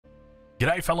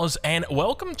G'day fellas, and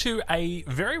welcome to a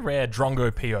very rare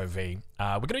Drongo POV.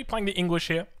 We're going to be playing the English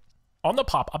here on the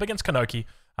pup up against Kanoki.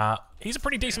 He's a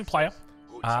pretty decent player,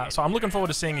 so I'm looking forward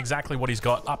to seeing exactly what he's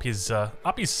got up his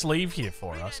sleeve here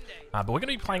for us. But we're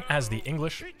going to be playing as the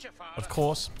English, of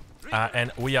course,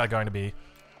 and we are going to be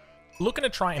looking to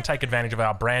try and take advantage of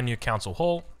our brand new council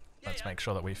hall. Let's make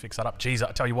sure that we fix that up. Jeez,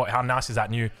 I tell you what, how nice is that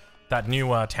new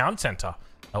town center?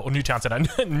 Or new town center,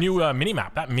 new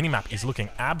minimap. That minimap is looking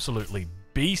absolutely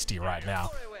beastie right now.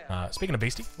 Speaking of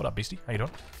beastie, what up, beastie? How you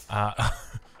doing?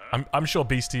 I'm sure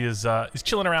beastie is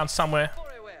chilling around somewhere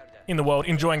in the world,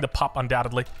 enjoying the pup,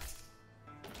 undoubtedly.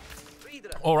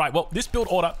 All right, well, this build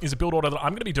order is a build order that I'm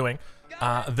going to be doing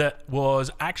that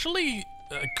was actually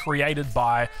created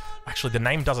by, actually the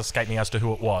name does escape me as to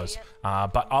who it was,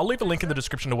 but I'll leave a link in the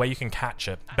description to where you can catch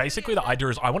it. Basically the idea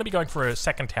is I want to be going for a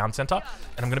second town center,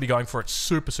 and I'm going to be going for it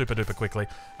super duper quickly.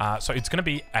 So it's going to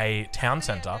be a town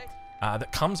center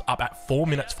that comes up at 4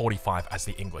 minutes 45 as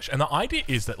the English. And the idea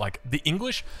is that, like, the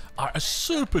English are a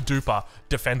super duper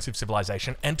defensive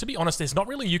civilization, and to be honest, there's not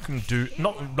really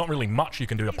not really much you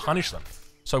can do to punish them.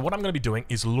 So what I'm going to be doing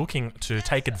is looking to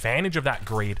take advantage of that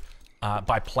greed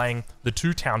by playing the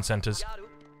two town centers,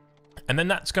 and then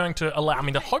that's going to allow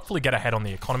me to hopefully get ahead on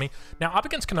the economy. Now, up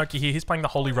against Kanoki here, he's playing the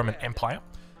Holy Roman Empire,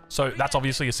 so that's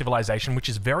obviously a civilization which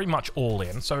is very much all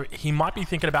in. So he might be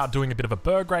thinking about doing a bit of a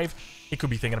Burgrave. He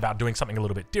could be thinking about doing something a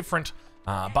little bit different,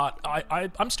 but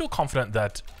I'm still confident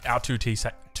that our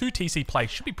 2TC play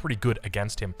should be pretty good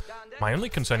against him. My only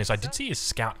concern is I did see his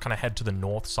scout kind of head to the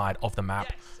north side of the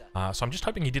map. So I'm just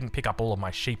hoping he didn't pick up all of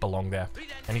my sheep along there.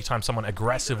 Anytime someone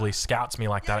aggressively scouts me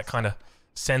like that, it kind of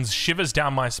sends shivers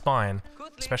down my spine,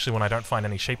 especially when I don't find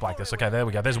any sheep like this. Okay, there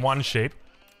we go. There's one sheep.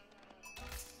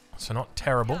 So not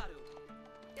terrible.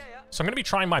 So I'm going to be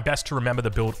trying my best to remember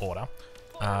the build order.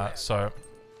 So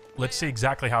let's see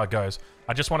exactly how it goes.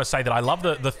 I just want to say that I love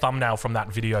the thumbnail from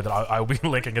that video that I'll be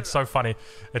linking. It's so funny.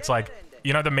 It's like,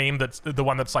 you know the meme that's the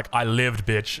one that's like, I lived,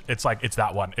 bitch? It's like, it's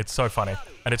that one. It's so funny.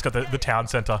 And it's got the town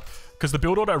center. Because the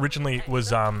build order originally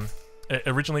was, it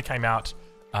originally came out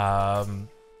on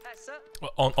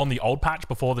the old patch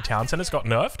before the town centers got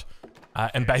nerfed.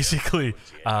 And basically,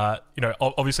 you know,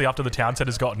 obviously after the town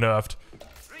centers got nerfed,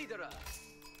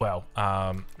 well,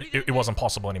 it wasn't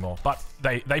possible anymore. But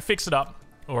they fixed it up,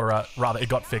 or rather, it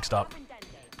got fixed up.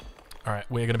 All right,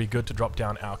 we're going to be good to drop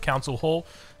down our council hall.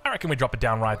 I reckon we drop it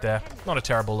down right there. Not a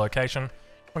terrible location.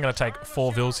 We're going to take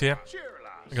 4 vills here.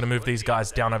 We're going to move these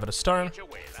guys down over to stone.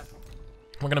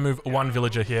 We're going to move one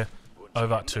villager here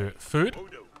over to food.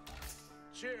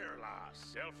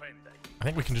 I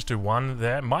think we can just do one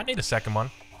there. Might need a second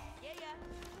one.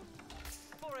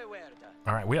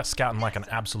 All right, we are scouting like an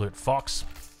absolute fox.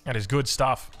 That is good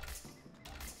stuff.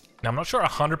 Now, I'm not sure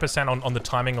 100% on the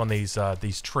timing on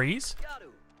these trees.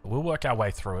 But we'll work our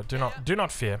way through it. Do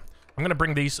not fear. I'm going to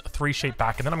bring these 3 sheep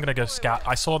back, and then I'm going to go scout.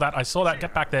 I saw that.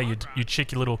 Get back there, you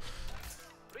cheeky little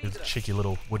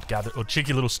wood gather, or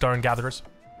cheeky little stone gatherers.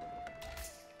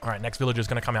 All right, next villager is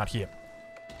going to come out here.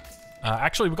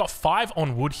 Actually, we've got 5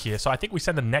 on wood here, so I think we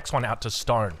send the next one out to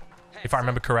stone, if I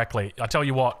remember correctly. I tell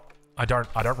you what, I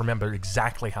don't remember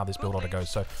exactly how this build order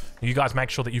goes. So you guys make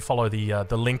sure that you follow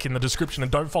the link in the description,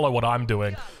 and don't follow what I'm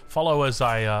doing. Follow as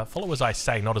I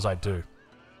say, not as I do.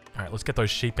 All right, let's get those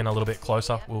sheep in a little bit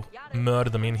closer. We'll murder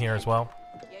them in here as well.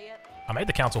 I made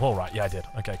the council hall, right? Yeah, I did.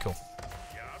 Okay, cool.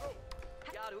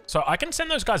 So I can send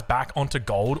those guys back onto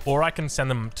gold, or I can send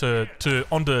them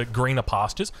onto greener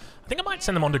pastures. I think I might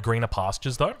send them onto greener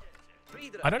pastures, though.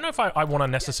 I don't know if I want to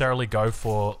necessarily go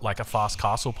for, like, a fast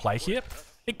castle play here.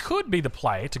 It could be the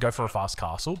play to go for a fast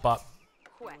castle, but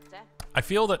I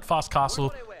feel that fast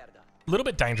castle, a little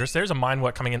bit dangerous. There's a mine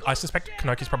work coming in. I suspect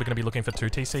Kanoki's probably going to be looking for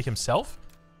 2TC himself.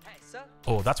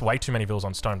 Oh, that's way too many vills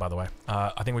on stone, by the way.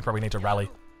 I think we probably need to rally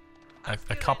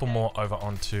a couple more over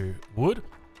onto wood.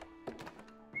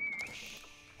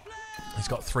 He's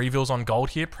got 3 vills on gold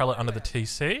here. Prelate under the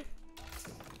TC.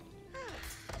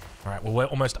 All right, well, we're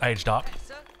almost aged up.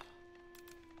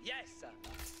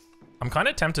 I'm kind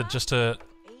of tempted just to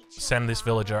send this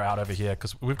villager out over here,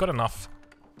 because we've got enough.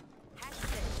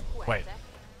 Wait,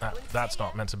 that's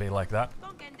not meant to be like that.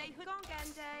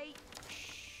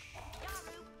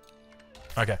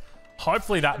 Okay,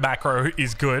 hopefully that macro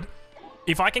is good.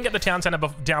 If I can get the town center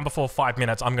down before 5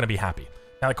 minutes, I'm going to be happy.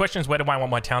 Now, the question is, where do I want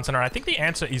my town center? And I think the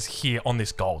answer is here on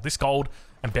this gold. This gold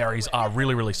and berries are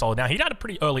really solid. Now, he had a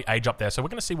pretty early age up there, so we're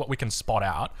going to see what we can spot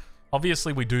out.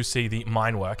 Obviously, we do see the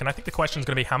mine work, and I think the question is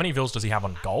going to be, how many vills does he have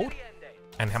on gold?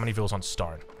 And how many vills on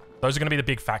stone? Those are going to be the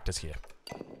big factors here.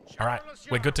 All right,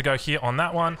 we're good to go here on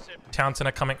that one. Town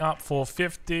center coming up,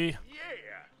 450.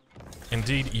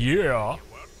 Indeed, yeah.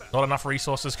 Not enough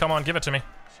resources. Come on, give it to me.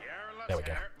 There we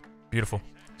go. Beautiful.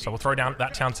 So we'll throw down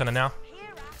that town center now.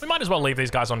 We might as well leave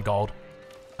these guys on gold.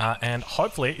 And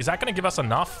hopefully, is that going to give us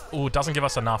enough? Oh, it doesn't give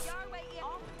us enough.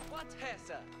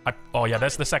 Oh yeah,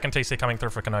 there's the second TC coming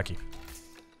through for Kanoki.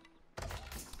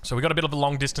 So we got a bit of a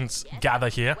long distance gather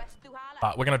here.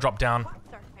 But we're going to drop down.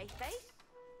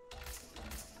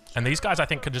 And these guys, I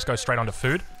think, could just go straight onto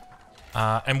food.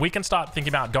 And we can start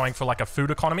thinking about going for like a food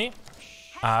economy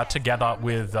together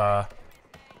with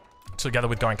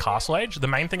going castle age. The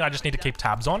main thing I just need to keep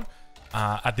tabs on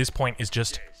at this point is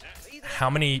just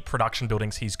how many production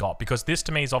buildings he's got, because this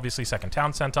to me is obviously second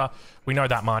town center. We know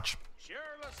that much.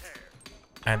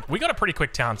 And we got a pretty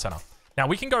quick town center. Now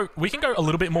we can go a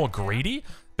little bit more greedy,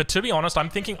 but to be honest, I'm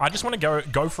thinking I just want to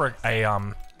go for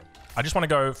I just want to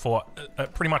go for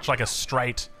pretty much like a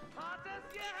straight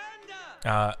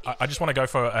I just want to go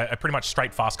for a pretty much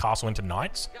straight fast castle into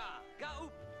knights.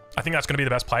 I think that's going to be the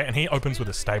best play, and he opens with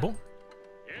a stable.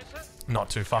 Not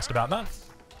too fussed about that.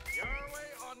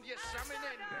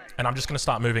 And I'm just going to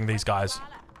start moving these guys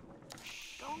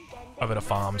over to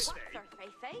farms.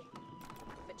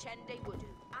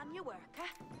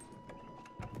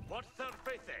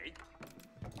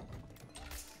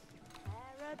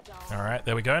 Alright,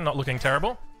 there we go. Not looking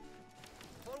terrible.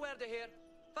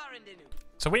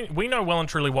 So we know well and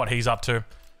truly what he's up to.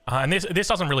 And this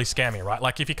doesn't really scare me, right?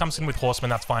 Like, if he comes in with horsemen,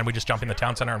 that's fine. We just jump in the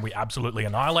town center and we absolutely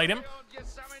annihilate him.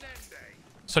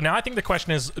 So now I think the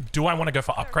question is, do I want to go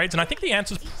for upgrades? And I think the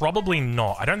answer is probably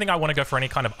not. I don't think I want to go for any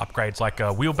kind of upgrades like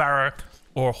a wheelbarrow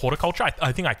or horticulture.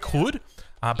 I think I could.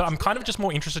 But I'm kind of just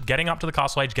more interested getting up to the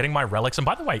castle age, getting my relics. And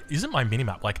by the way, isn't my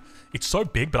minimap, like, it's so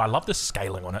big, but I love the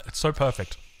scaling on it. It's so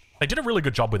perfect. They did a really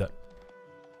good job with it.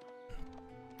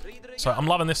 So I'm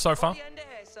loving this so far.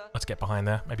 Let's get behind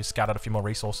there. Maybe scout out a few more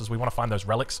resources. We want to find those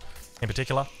relics in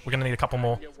particular. We're going to need a couple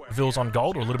more vills on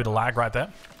gold, or a little bit of lag right there.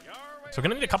 So we're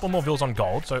going to need a couple more vills on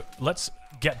gold. So let's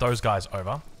get those guys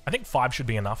over. I think 5 should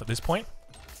be enough at this point.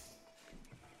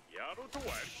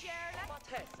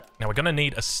 Now we're going to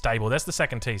need a stable. There's the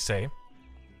second TC.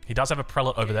 He does have a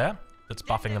prelate over there that's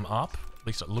buffing them up. At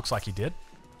least it looks like he did.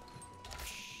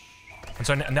 And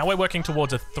so now we're working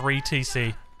towards a 3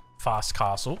 TC fast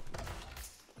castle.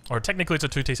 Or technically it's a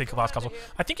 2 TC fast castle.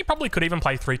 I think you probably could even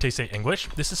play 3 TC English.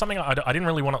 This is something I didn't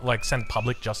really want to like send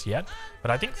public just yet.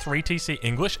 But I think 3 TC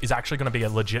English is actually going to be a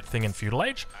legit thing in feudal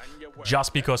age.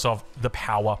 Just because of the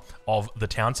power of the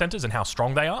town centers and how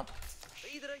strong they are.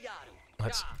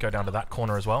 Let's go down to that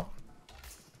corner as well.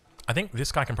 I think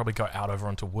this guy can probably go out over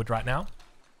onto wood right now.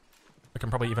 We can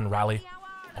probably even rally.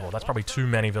 Oh, that's probably too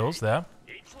many vills there.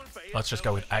 Let's just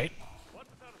go with 8.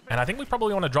 And I think we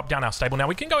probably want to drop down our stable. Now,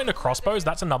 we can go into crossbows.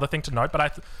 That's another thing to note.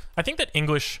 But I think that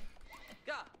English...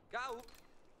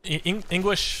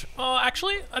 Oh,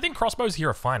 actually, I think crossbows here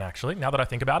are fine, actually, now that I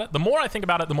think about it. The more I think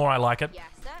about it, the more I like it.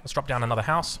 Let's drop down another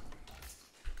house.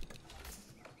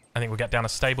 I think we'll get down a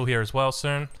stable here as well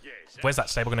soon. Where's that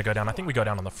stable going to go down? I think we go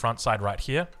down on the front side right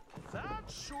here.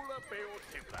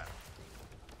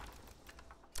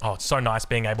 Oh, it's so nice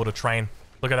being able to train.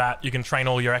 Look at that. You can train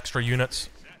all your extra units.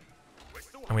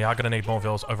 And we are going to need more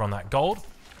vills over on that gold.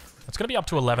 It's going to be up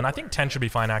to 11. I think 10 should be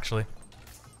fine, actually.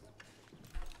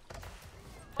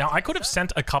 Now, I could have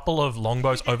sent a couple of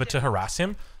longbows over to harass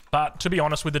him, but to be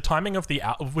honest, with the timing of the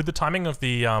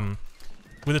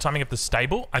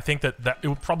stable, I think that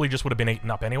it probably just would have been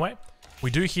eaten up anyway. We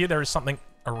do hear there is something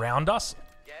around us.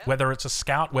 Whether it's a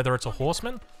scout, whether it's a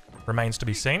horseman, remains to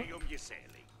be seen.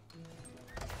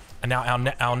 And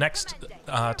now our next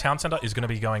town center is going to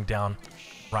be going down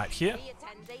right here.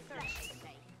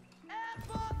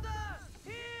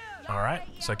 Alright,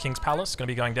 so King's Palace is going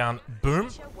to be going down. Boom.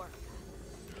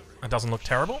 That doesn't look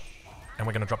terrible. And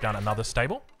we're going to drop down another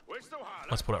stable.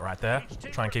 Let's put it right there.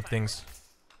 Try and keep things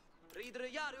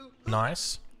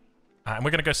nice. And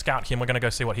we're going to go scout him. We're going to go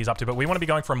see what he's up to. But we want to be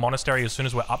going for a monastery as soon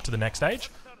as we're up to the next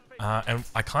stage. And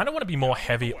I kind of want to be more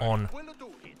heavy on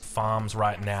farms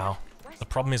right now. The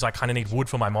problem is I kind of need wood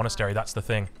for my monastery. That's the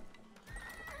thing.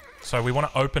 So we want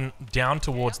to open down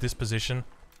towards this position.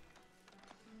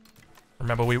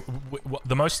 Remember,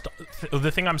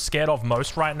 the thing I'm scared of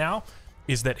most right now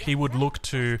is that he would look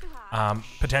to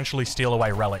potentially steal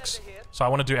away relics. So I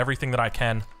want to do everything that I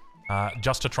can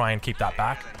just to try and keep that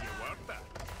back.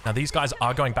 Now these guys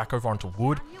are going back over onto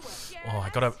wood. Oh,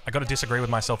 I gotta disagree with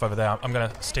myself over there. I'm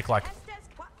gonna stick like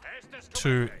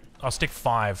 2. I'll stick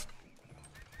 5.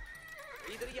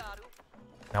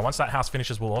 Now once that house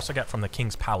finishes, we'll also get from the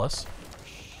King's Palace.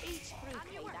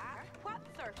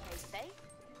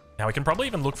 Now we can probably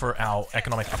even look for our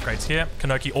economic upgrades here.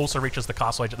 Kanoki also reaches the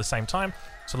castle age at the same time.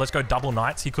 So let's go double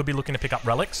knights. He could be looking to pick up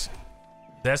relics.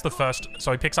 There's the first.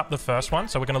 So he picks up the first one.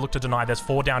 So we're going to look to deny. There's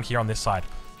 4 down here on this side.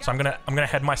 So I'm gonna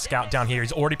head my scout down here.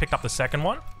 He's already picked up the second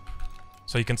one.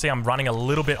 So you can see I'm running a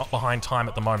little bit behind time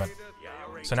at the moment.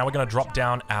 So now we're going to drop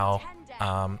down our...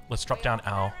 let's drop down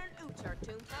our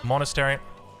monastery.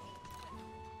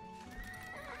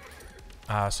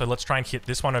 So let's try and hit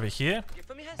this one over here.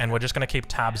 And we're just going to keep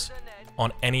tabs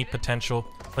on any potential.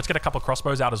 Let's get a couple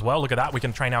crossbows out as well. Look at that. We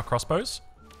can train our crossbows.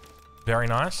 Very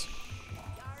nice.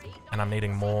 And I'm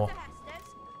needing more.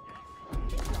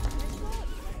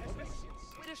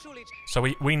 So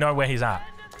we know where he's at.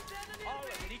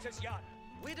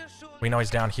 We know he's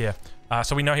down here.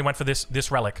 So we know he went for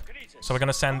this relic. So we're going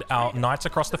to send our knights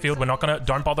across the field. We're not going to...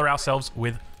 Don't bother ourselves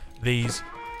with these...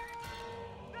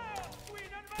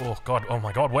 Oh, God. Oh,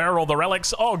 my God. Where are all the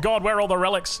relics? Oh, God. Where are all the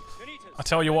relics? I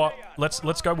tell you what. Let's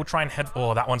go. We'll try and head...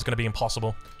 Oh, that one's going to be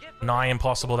impossible. Nigh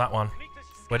impossible, that one.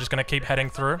 We're just going to keep heading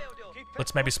through.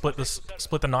 Let's maybe split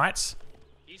the knights.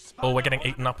 Oh, we're getting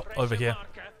eaten up over here.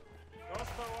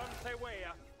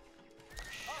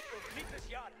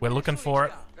 We're looking for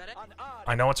it.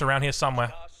 I know it's around here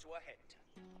somewhere.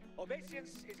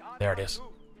 There it is.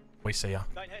 We see ya.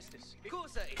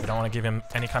 We don't want to give him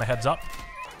any kind of heads up.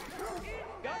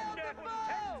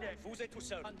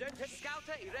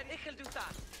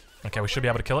 Okay, we should be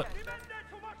able to kill it.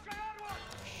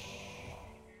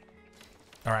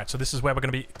 Alright, so this is where we're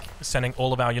going to be sending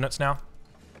all of our units now.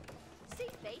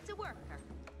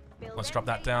 Let's drop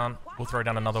that down. We'll throw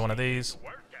down another one of these.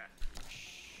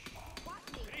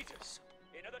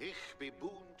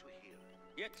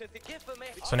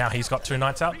 So now he's got 2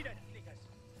 knights out.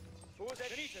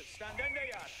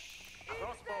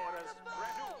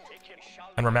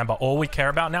 And remember, all we care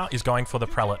about now is going for the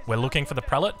prelate. We're looking for the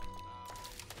prelate.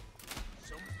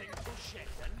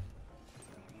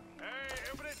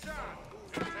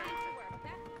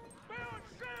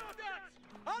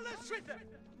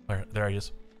 There he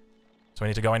is. So we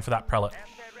need to go in for that prelate.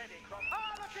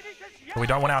 But we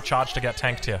don't want our charge to get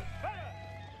tanked here.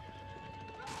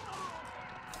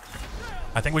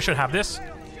 I think we should have this.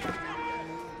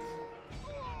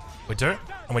 We do,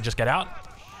 and we just get out.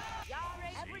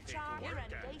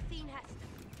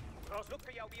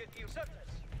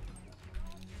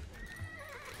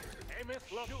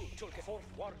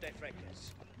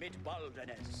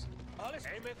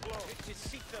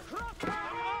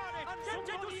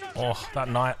 Oh, that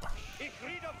knight.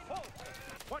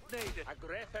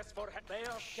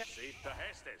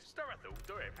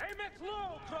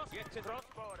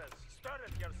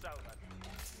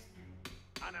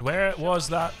 Where was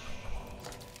that?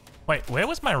 Wait, where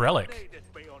was my relic?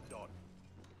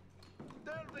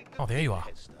 Oh, there you are.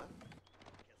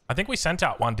 I think we sent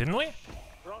out one, didn't we?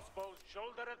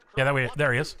 Yeah,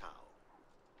 there he is.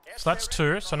 So that's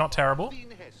 2, so not terrible.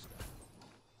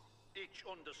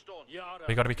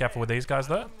 We got to be careful with these guys,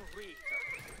 though.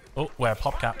 Oh, we're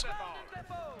pop-capped.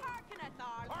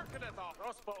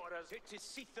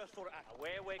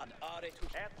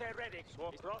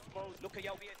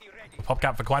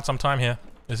 Pop-capped for quite some time here.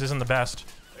 This isn't the best.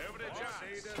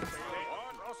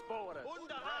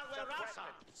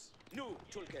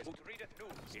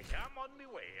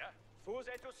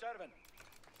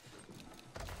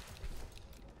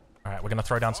 Alright, we're going to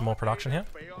throw down some more production here.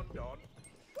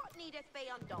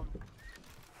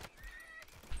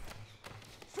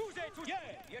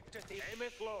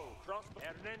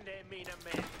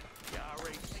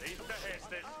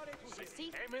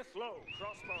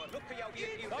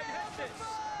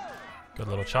 Good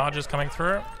little charges coming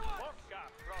through.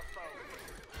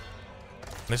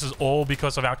 This is all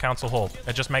because of our council hall.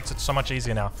 It just makes it so much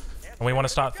easier now. And we want to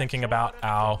start thinking about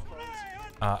our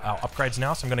upgrades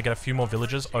now. So I'm going to get a few more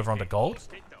villages over onto gold.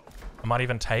 I might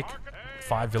even take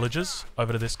 5 villages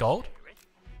over to this gold.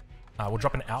 We'll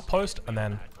drop an outpost, and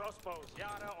then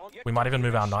we might even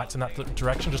move our knights in that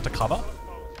direction just to cover.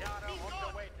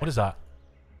 What is that?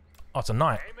 Oh, it's a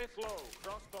knight.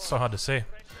 It's so hard to see.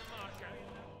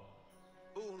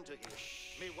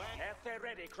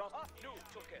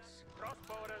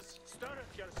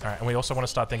 Alright, and we also want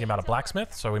to start thinking about a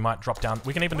blacksmith, so we might drop down.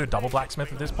 We can even do double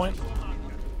blacksmith at this point.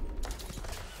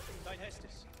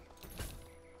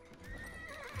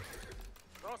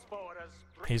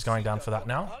 He's going down for that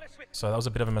now. So that was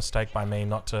a bit of a mistake by me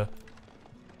not to...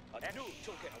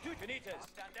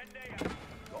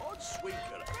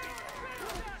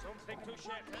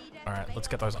 Alright, let's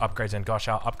get those upgrades in. Gosh,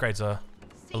 our upgrades are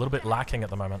a little bit lacking at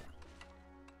the moment.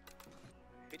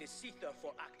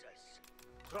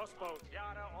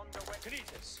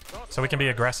 So we can be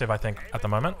aggressive, I think, at the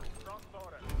moment.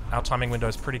 Our timing window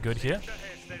is pretty good here.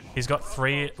 He's got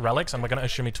 3 relics, and we're going to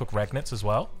assume he took Regnitz as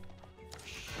well.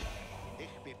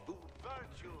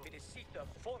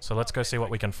 So let's go see what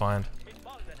we can find.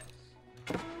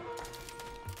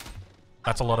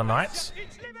 That's a lot of knights.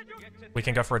 We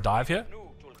can go for a dive here.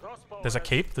 There's a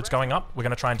keep that's going up. We're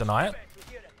going to try and deny it.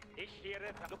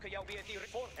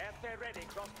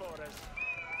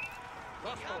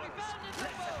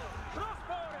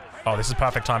 Oh, this is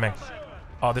perfect timing.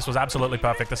 Oh, this was absolutely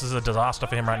perfect. This is a disaster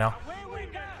for him right now.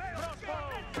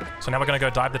 So now we're going to go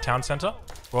dive the town center.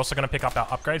 We're also going to pick up our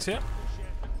upgrades here.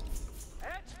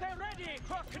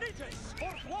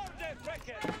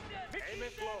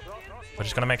 We're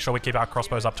just going to make sure we keep our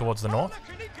crossbows up towards the north.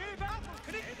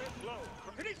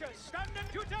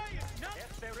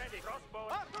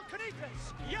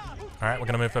 Alright, we're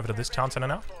going to move over to this town center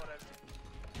now.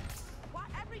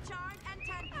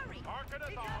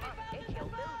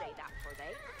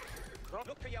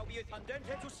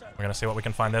 We're going to see what we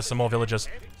can find. There's some more villagers.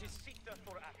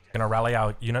 We're going to rally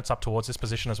our units up towards this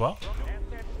position as well.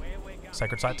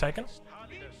 Sacred site taken.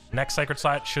 Next sacred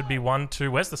site should be 1,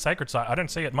 2. Where's the sacred site? I don't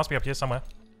see it. It must be up here somewhere.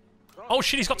 Oh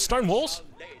shit, he's got stone walls.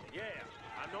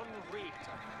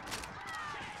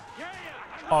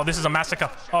 Oh, this is a massacre.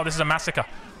 Oh, this is a massacre.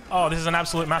 Oh, this is an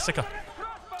absolute massacre.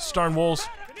 Stone walls.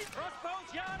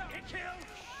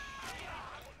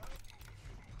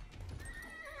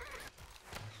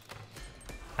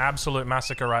 Absolute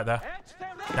massacre right there.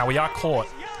 Now we are caught,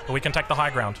 but we can take the high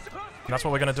ground. And that's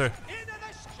what we're going to do.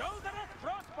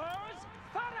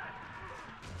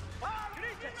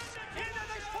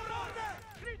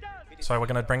 So we're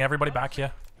going to bring everybody back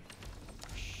here.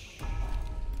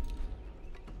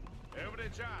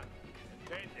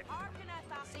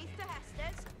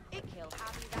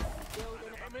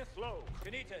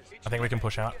 I think we can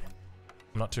push out.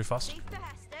 I'm not too fussed.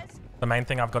 The main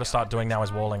thing I've got to start doing now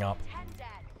is walling up.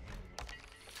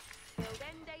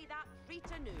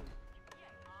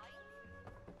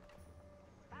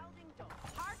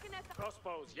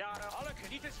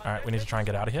 Alright, we need to try and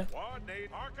get out of here.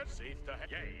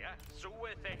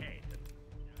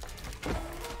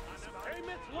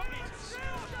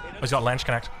 He's got Lanch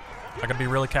Connect. I gotta be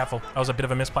really careful. That was a bit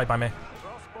of a misplay by me.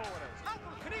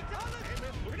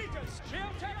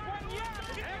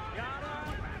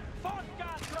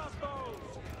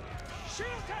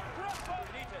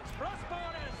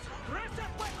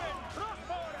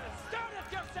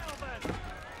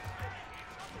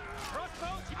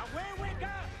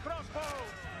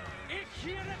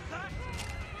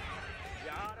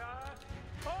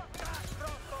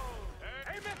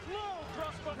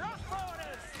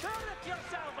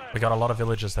 We got a lot of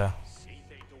villagers there.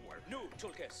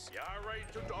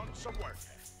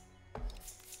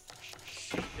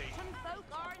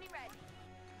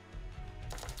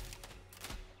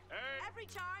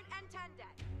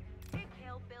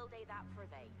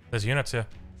 There's units here.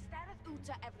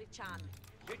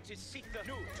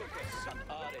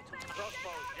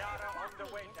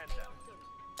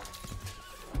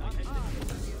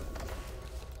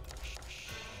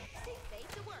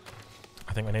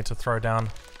 I think we need to throw down.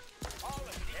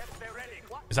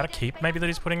 Is that a keep maybe that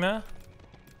he's putting there?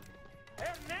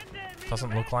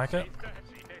 Doesn't look like it.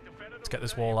 Let's get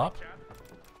this wall up.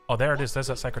 Oh, there it is. There's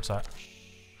that sacred site.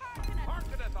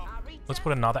 Let's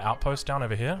put another outpost down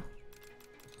over here.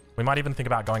 We might even think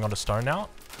about going onto stone now.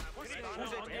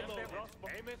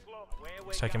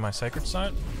 Taking my sacred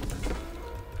site.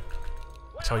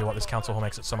 I tell you what, this council hall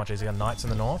makes it so much easier. Knights in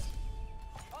the north.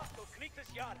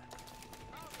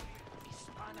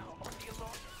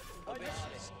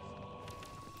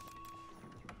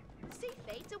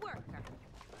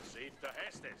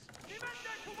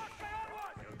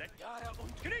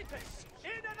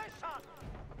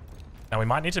 Now we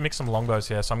might need to mix some longbows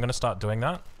here, so I'm going to start doing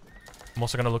that. I'm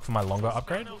also going to look for my longbow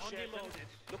upgrade.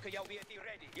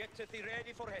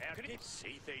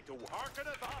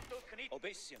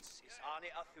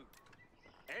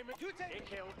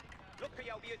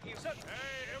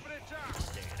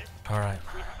 Alright.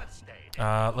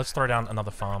 Let's throw down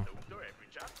another farm.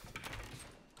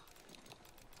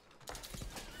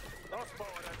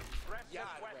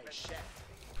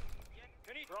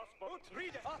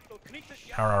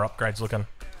 How are our upgrades looking?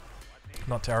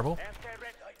 Not terrible.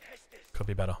 Could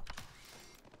be better.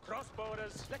 We're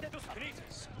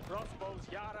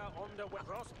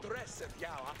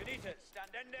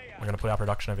going to put our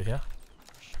production over here.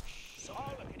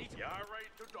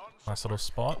 Nice little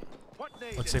spot.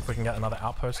 Let's see if we can get another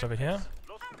outpost over here.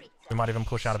 We might even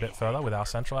push out a bit further with our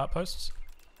central outposts.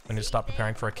 We need to start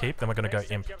preparing for a keep, then we're going to go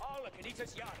imp.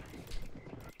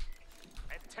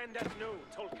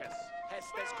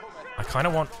 I kind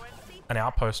of want an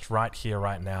outpost right here,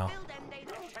 right now.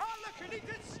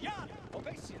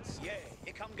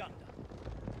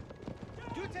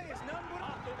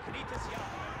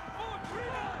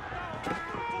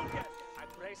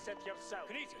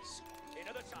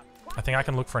 I think I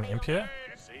can look for an imp here.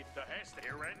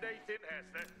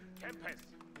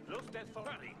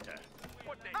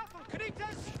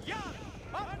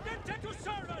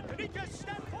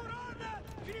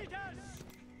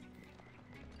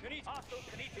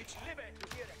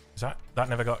 Is that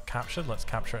never got captured? Let's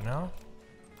capture it now.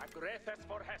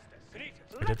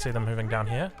 We did see them moving down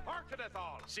here.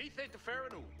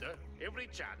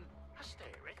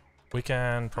 We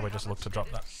can probably just look to drop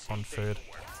that on food.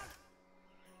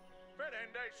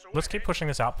 Let's keep pushing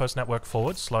this outpost network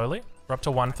forward slowly. We're up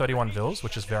to 131 vills,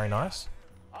 which is very nice.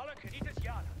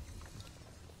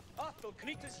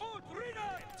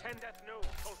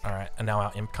 Alright, and now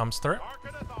our imp comes through.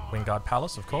 Wingguard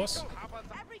Palace, of course.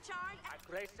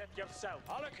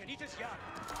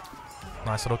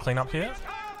 Nice little cleanup here.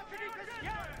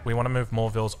 We want to move more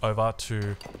vills over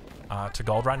to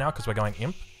gold right now because we're going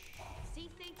imp.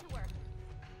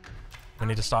 We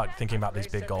need to start thinking about these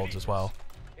big golds as well.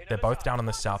 They're both down on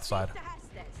the south side.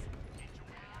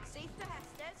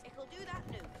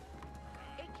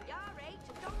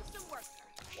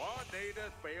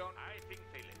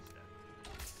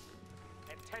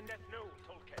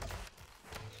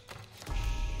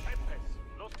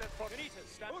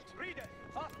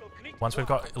 Once we've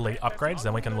got elite upgrades,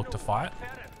 then we can look to fight.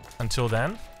 Until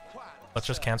then, let's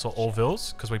just cancel all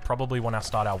vills, because we probably want to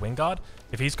start our Wingguard.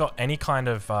 If he's got any kind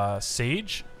of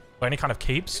siege, or any kind of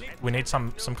keeps, we need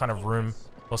some kind of room,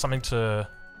 or something to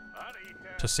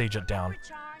siege it down.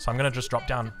 So I'm going to just drop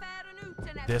down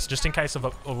this, just in case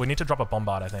of we need to drop a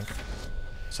bombard, I think.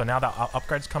 So now that our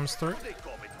upgrades comes through,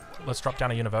 let's drop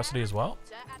down a university as well.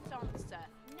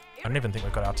 I don't even think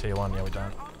we've got our tier 1. Yeah, we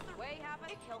don't.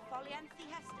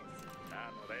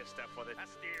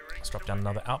 Let's drop down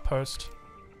another outpost.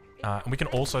 And we can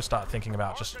also start thinking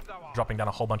about just dropping down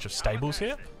a whole bunch of stables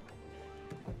here.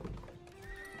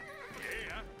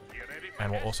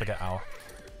 And we'll also get our...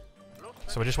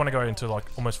 So we just want to go into like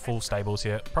almost full stables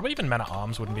here. Probably even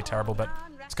men-at-arms wouldn't be terrible, but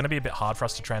it's going to be a bit hard for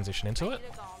us to transition into it.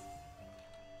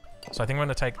 So I think we're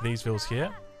going to take these vills here.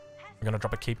 We're going to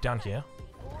drop a keep down here.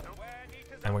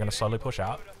 And we're going to slowly push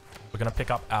out. We're going to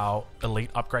pick up our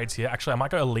elite upgrades here. Actually, I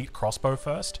might go elite crossbow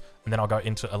first, and then I'll go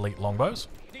into elite longbows.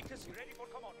 And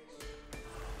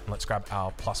let's grab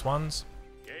our +1s.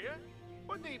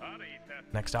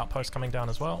 Next outpost coming down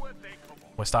as well.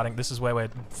 We're starting, this is where we're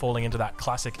falling into that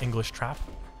classic English trap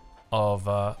of,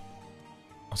 I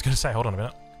was going to say, hold on a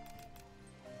minute.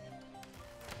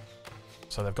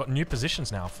 So they've got new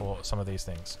positions now for some of these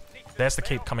things. There's the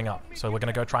keep coming up. So we're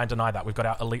going to go try and deny that. We've got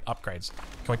our elite upgrades.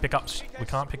 Can we pick up? We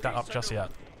can't pick that up just yet.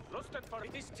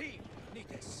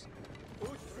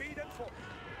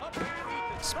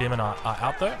 Spearmen are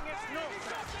out though.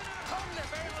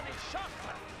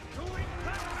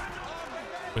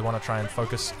 We want to try and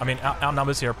focus. I mean, our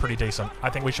numbers here are pretty decent. I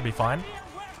think we should be fine.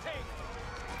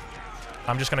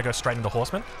 I'm just going to go straight into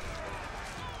horsemen.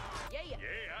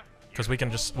 Because we can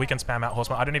spam out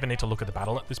horsemen. I don't even need to look at the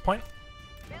battle at this point.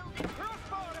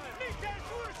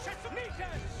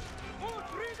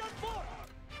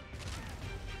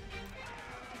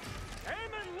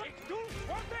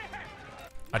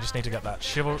 I just need to get that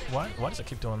chivalry. Why does it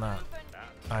keep doing that?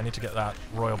 I need to get that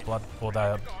royal blood, or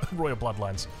the royal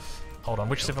bloodlines. Hold on,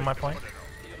 which civ am I playing?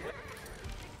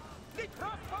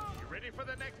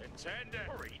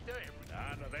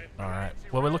 Alright,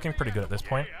 well, we're looking pretty good at this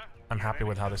point. I'm happy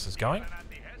with how this is going.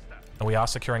 And we are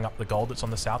securing up the gold that's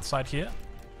on the south side here.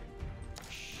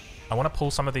 I want to pull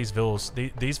some of these vills.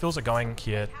 These vills are going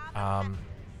here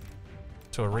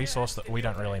to a resource that we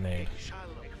don't really need.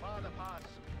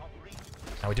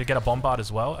 Now, we did get a bombard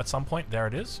as well at some point. There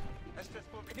it is.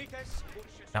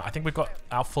 Now, I think we've got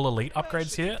our full elite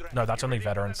upgrades here. No, that's only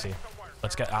veterans here.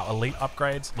 Let's get our elite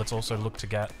upgrades. Let's also look to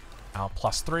get our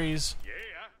 +3s.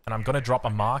 And I'm going to drop a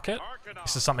market.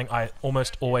 This is something I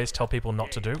almost always tell people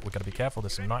not to do. We've got to be careful.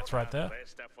 There's some knights right there.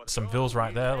 Some vills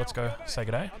right there. Let's go say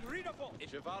good day.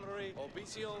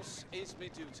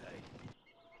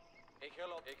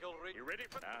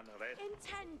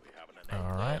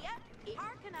 Alright.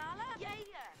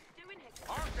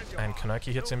 And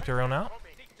Kanoki hits Imperial now.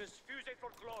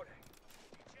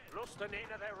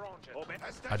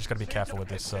 I just got to be careful with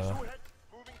this.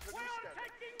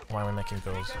 Why are we making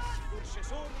bills?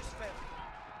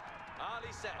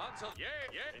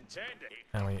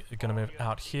 And we're going to move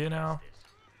out here now.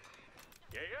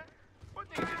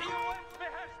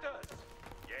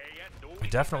 We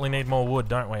definitely need more wood,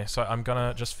 don't we? So I'm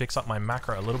gonna just fix up my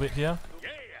macro a little bit here.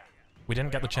 We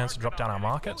didn't get the chance to drop down our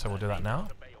market, so we'll do that now.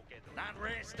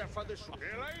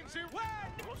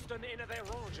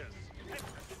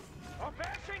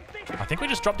 I think we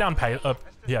just dropped down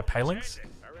palings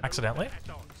accidentally.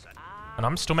 And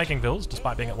I'm still making bills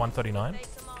despite being at 139.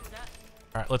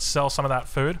 Alright, let's sell some of that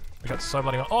food. We got so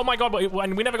bloody... Oh my god,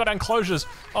 we never got enclosures.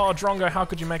 Oh, Drongo, how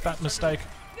could you make that mistake?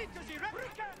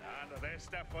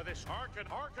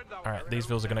 Alright, these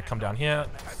bills are going to come down here.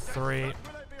 3.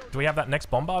 Do we have that next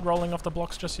bombard rolling off the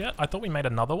blocks just yet? I thought we made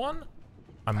another one.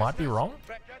 I might be wrong.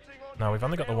 No, we've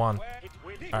only got the one.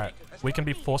 Alright, we can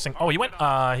be forcing... Oh, he went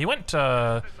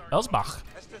to Elsbach.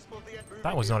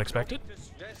 That was not expected.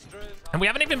 And we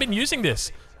haven't even been using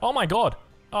this. Oh my god.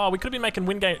 Oh, we could have been making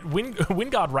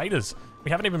Wingard Raiders.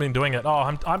 We haven't even been doing it.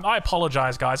 Oh, I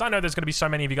apologize, guys. I know there's going to be so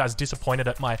many of you guys disappointed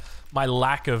at my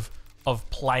lack of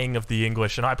playing of the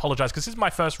English, and I apologize because this is my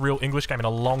first real English game in a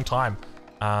long time.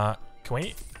 Can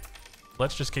we...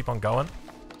 Let's just keep on going.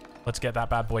 Let's get that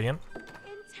bad boy in.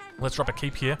 Let's drop a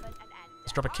keep here.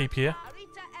 Let's drop a keep here.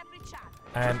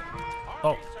 And...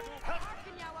 Oh.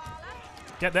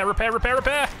 Get there. Repair, repair,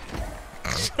 repair!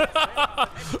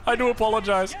 I do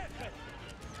apologize.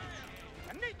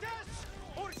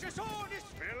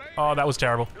 Oh, that was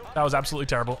terrible. That was absolutely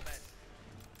terrible.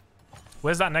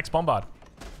 Where's that next bombard?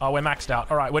 Oh, we're maxed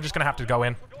out. All right, we're just going to have to go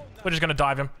in. We're just going to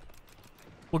dive him.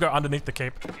 We'll go underneath the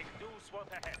keep.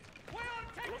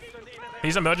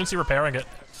 He's emergency repairing it.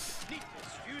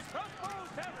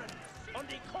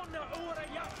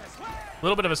 A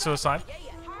little bit of a suicide.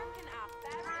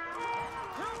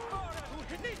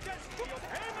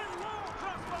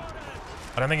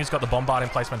 I don't think he's got the bombarding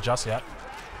placement just yet.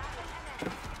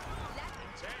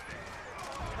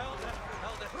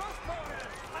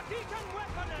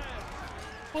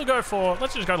 We'll go for...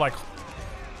 Let's just go like...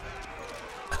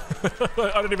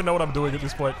 I don't even know what I'm doing at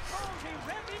this point.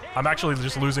 I'm actually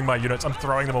just losing my units. I'm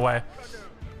throwing them away.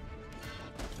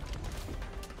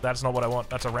 That's not what I want.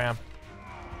 That's a ram.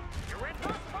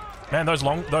 Man, those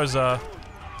I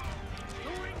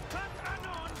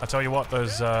tell you what,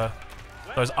 those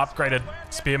upgraded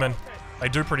spearmen, they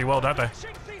do pretty well, don't they?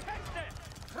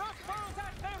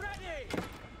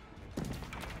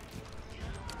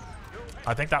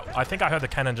 I think I heard the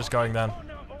cannon just going then.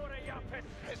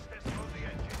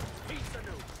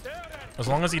 As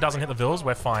long as he doesn't hit the villas,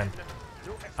 we're fine.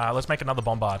 Let's make another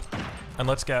bombard. And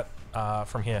let's get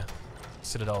from here.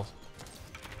 Citadel.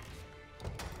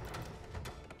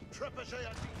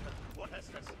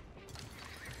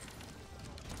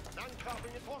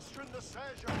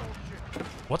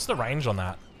 What's the range on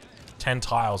that? 10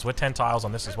 tiles. We're 10 tiles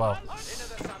on this as well.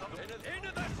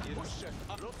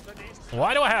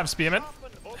 Why do I have spearmen?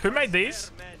 Who made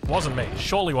these? Wasn't me.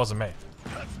 Surely wasn't me.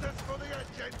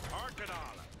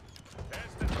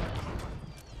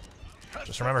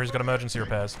 Just remember he's got emergency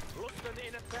repairs.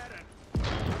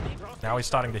 Now he's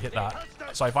starting to hit that.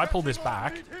 So if I pull this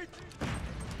back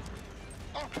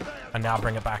and now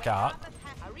bring it back out,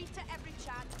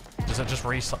 does it just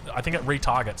I think it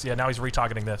retargets. Yeah, now he's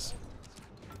retargeting this.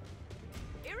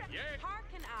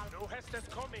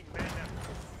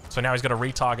 So now he's going to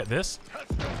retarget this.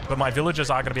 But my villagers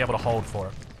are going to be able to hold for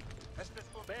it.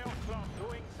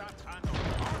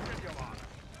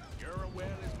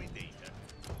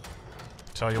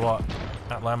 Tell you what,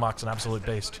 that landmark's an absolute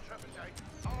beast.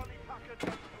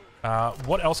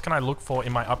 What else can I look for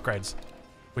in my upgrades?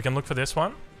 We can look for this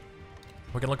one.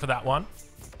 We can look for that one.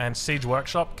 And Siege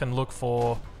Workshop can look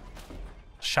for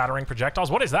shattering projectiles.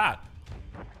 What is that?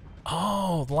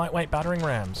 Oh, the lightweight battering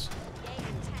rams.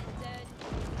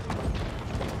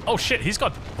 Oh shit, he's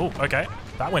got... Oh, okay.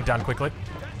 That went down quickly.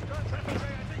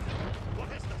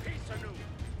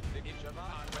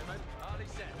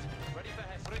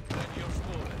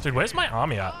 Dude, where's my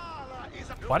army at?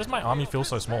 Why does my army feel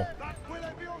so small?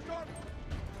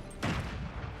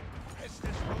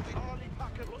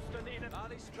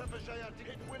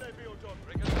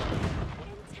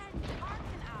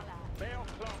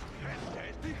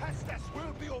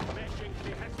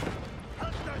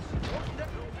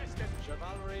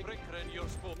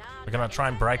 We're gonna try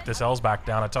and break this Elsbach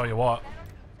down, I tell you what.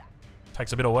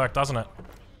 Takes a bit of work, doesn't it?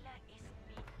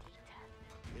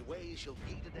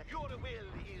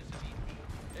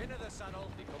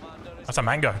 That's a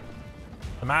mango.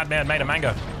 The madman made a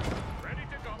mango.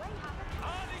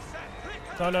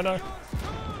 No, no, no.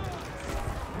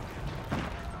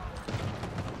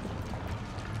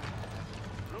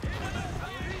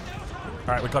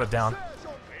 Alright, we got it down.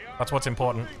 That's what's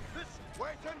important.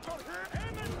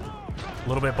 A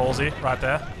little bit ballsy right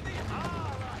there.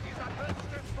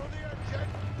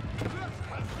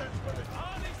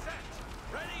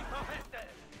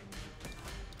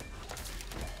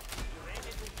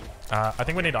 I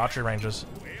think we need archery rangers.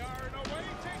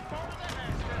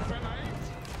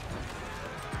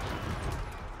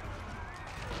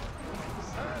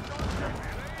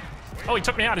 Oh, he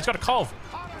took me out. He's got a cove.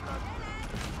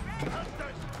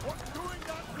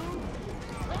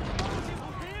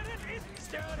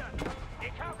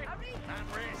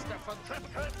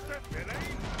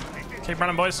 Keep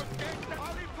running, boys.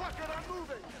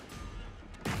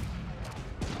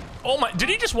 Oh my, did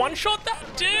he just one-shot that?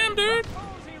 Damn, dude.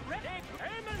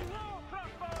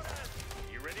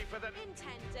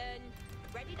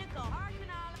 Ready to go.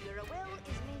 Your will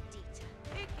is me Dieter.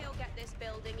 Big he'll get this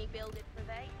building, he build it for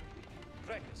they.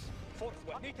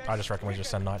 I just reckon we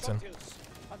just send knights in.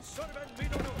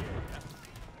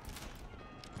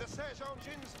 The Serge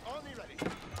engines only ready.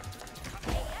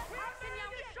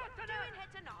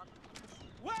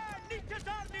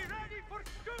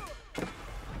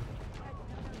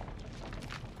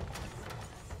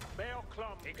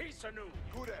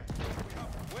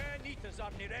 Where Nitas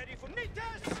are ready for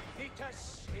Nitas! Nitas,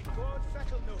 it God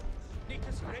fettle no.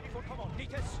 Nitas ready for come on,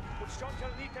 Nitas. Would strong tell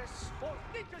Nitas. For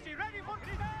Nitas, he ready for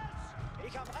Nitas!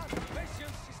 Ik heb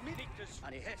ambitions is me Nitas.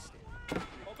 And he has it.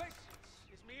 Obeisance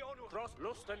is me on cross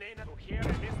lusten in and here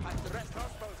it is at the rest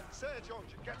crossbows. Serge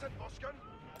engine, get it, Oscar.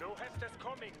 No heft is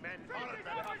coming, men.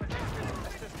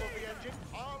 Estes for the engine.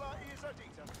 Allah is a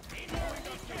Dieter.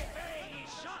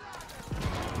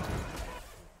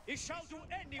 He shall do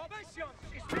any obeisance.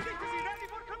 Is me Nitas, he ready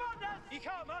for commanders? He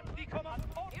come on, he come on.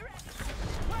 Here it is.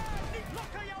 Where Nick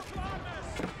look at you to armors.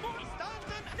 More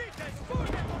standing Nitas. For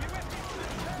them, we went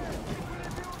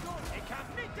he can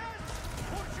Nitas.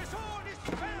 Horses on his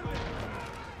family.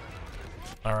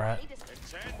 All right.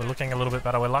 We're looking a little bit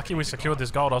better. We're lucky we secured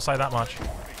this gold, I'll say that much.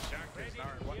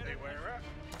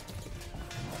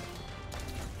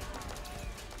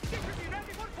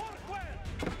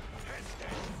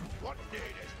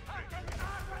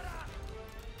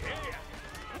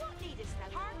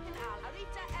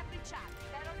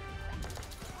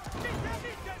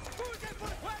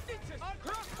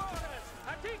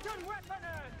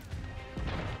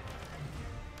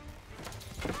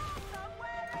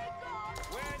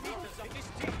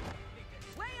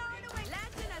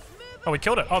 Oh, we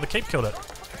killed it. Oh, the keep killed it.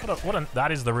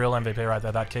 That is the real MVP right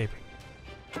there, that keep.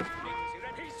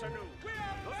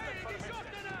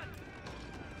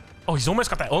 Oh, he's almost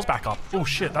got that Earls back up. Oh,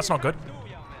 shit, that's not good.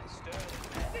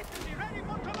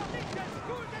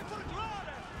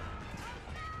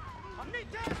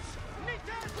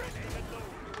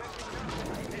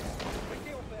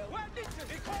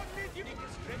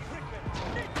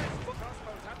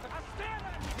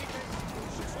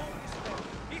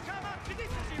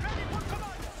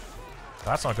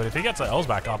 That's not good. If he gets the L's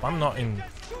back up, I'm not in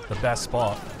the best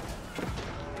spot.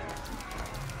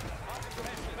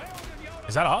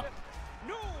 Is that up?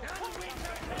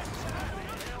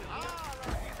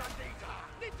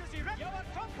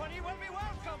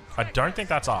 I don't think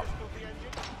that's up.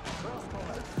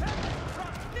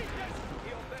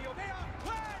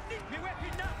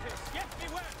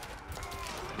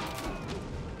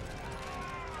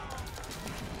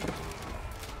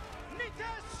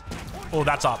 Oh,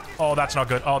 that's up. Oh, that's not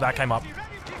good. Oh, that came up.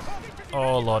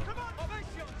 Oh, Lord.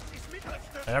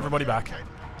 Everybody back.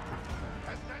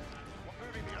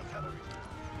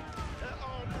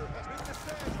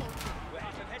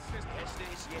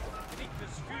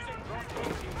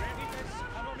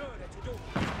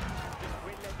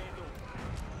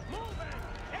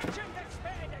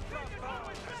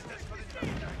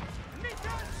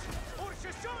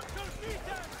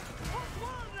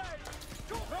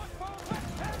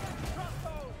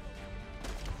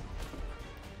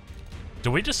 Do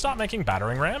we just start making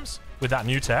battering rams with that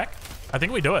new tech? I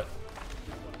think we do it.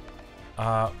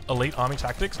 Elite army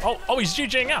tactics. Oh, he's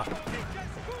GGing out.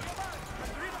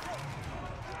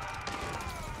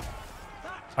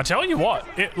 I tell you what,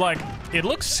 it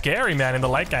looks scary, man, in the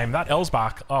late game. That L's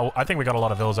back. Oh, I think we got a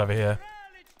lot of L's over here.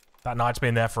 That knight's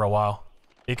been there for a while.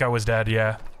 Eco was dead,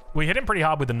 yeah. We hit him pretty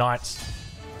hard with the knights.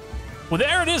 Well,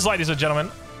 there it is, ladies and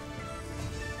gentlemen.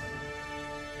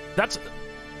 That's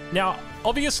now.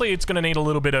 Obviously, it's going to need a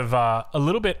little bit of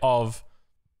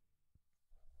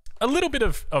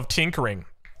tinkering.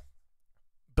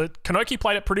 But Kanoki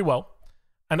played it pretty well,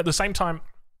 and at the same time,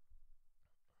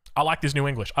 I like this new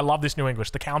English. I love this new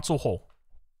English. The Council Hall.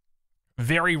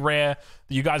 Very rare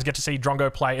that you guys get to see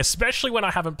Drongo play, especially when I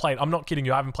haven't played. I'm not kidding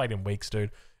you. I haven't played in weeks, dude.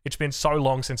 It's been so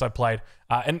long since I've played,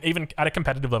 and even at a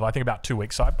competitive level, I think about 2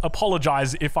 weeks. So I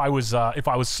apologize if I was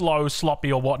slow,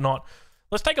 sloppy, or whatnot.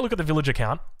 Let's take a look at the villager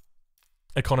count.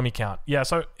 Economy count. Yeah,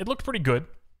 so it looked pretty good.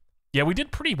 Yeah, we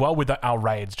did pretty well with our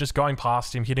raids. Just going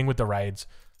past him, hitting with the raids,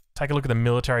 Take a look at the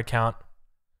military count.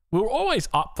 We were always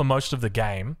up for most of the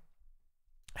game.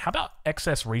 How about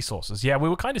excess resources? Yeah, we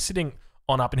were kind of sitting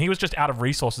on up, and he was just out of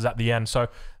resources at the end. So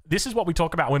this is what we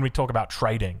talk about when we talk about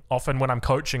trading. Often when I'm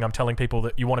coaching, I'm telling people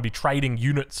that you want to be trading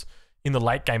units in the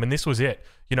late game, and this was it.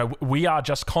 You know, we are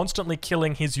just constantly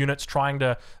killing his units, trying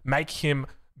to make him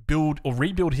build or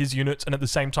rebuild his units, and at the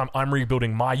same time, I'm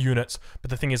rebuilding my units. But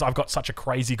the thing is, I've got such a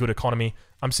crazy good economy.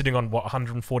 I'm sitting on, what,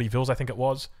 140 villas, I think it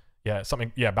was? Yeah,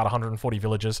 something, yeah, about 140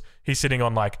 villages. He's sitting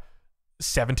on, like,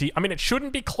 70. I mean, it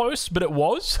shouldn't be close, but it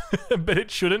was. But it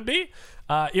shouldn't be.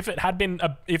 If it had been,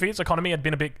 if his economy had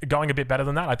been going a bit better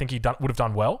than that, I think he would have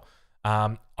done well.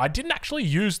 I didn't actually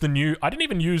use the new, I didn't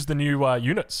even use the new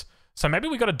units. So maybe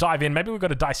we got to dive in. Maybe we've got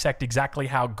to dissect exactly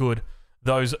how good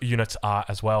those units are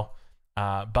as well.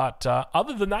 But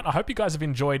other than that, I hope you guys have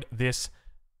enjoyed this,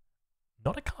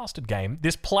 not a casted game,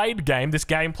 this played game, this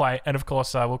gameplay. And of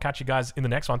course, we'll catch you guys in the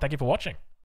next one. Thank you for watching.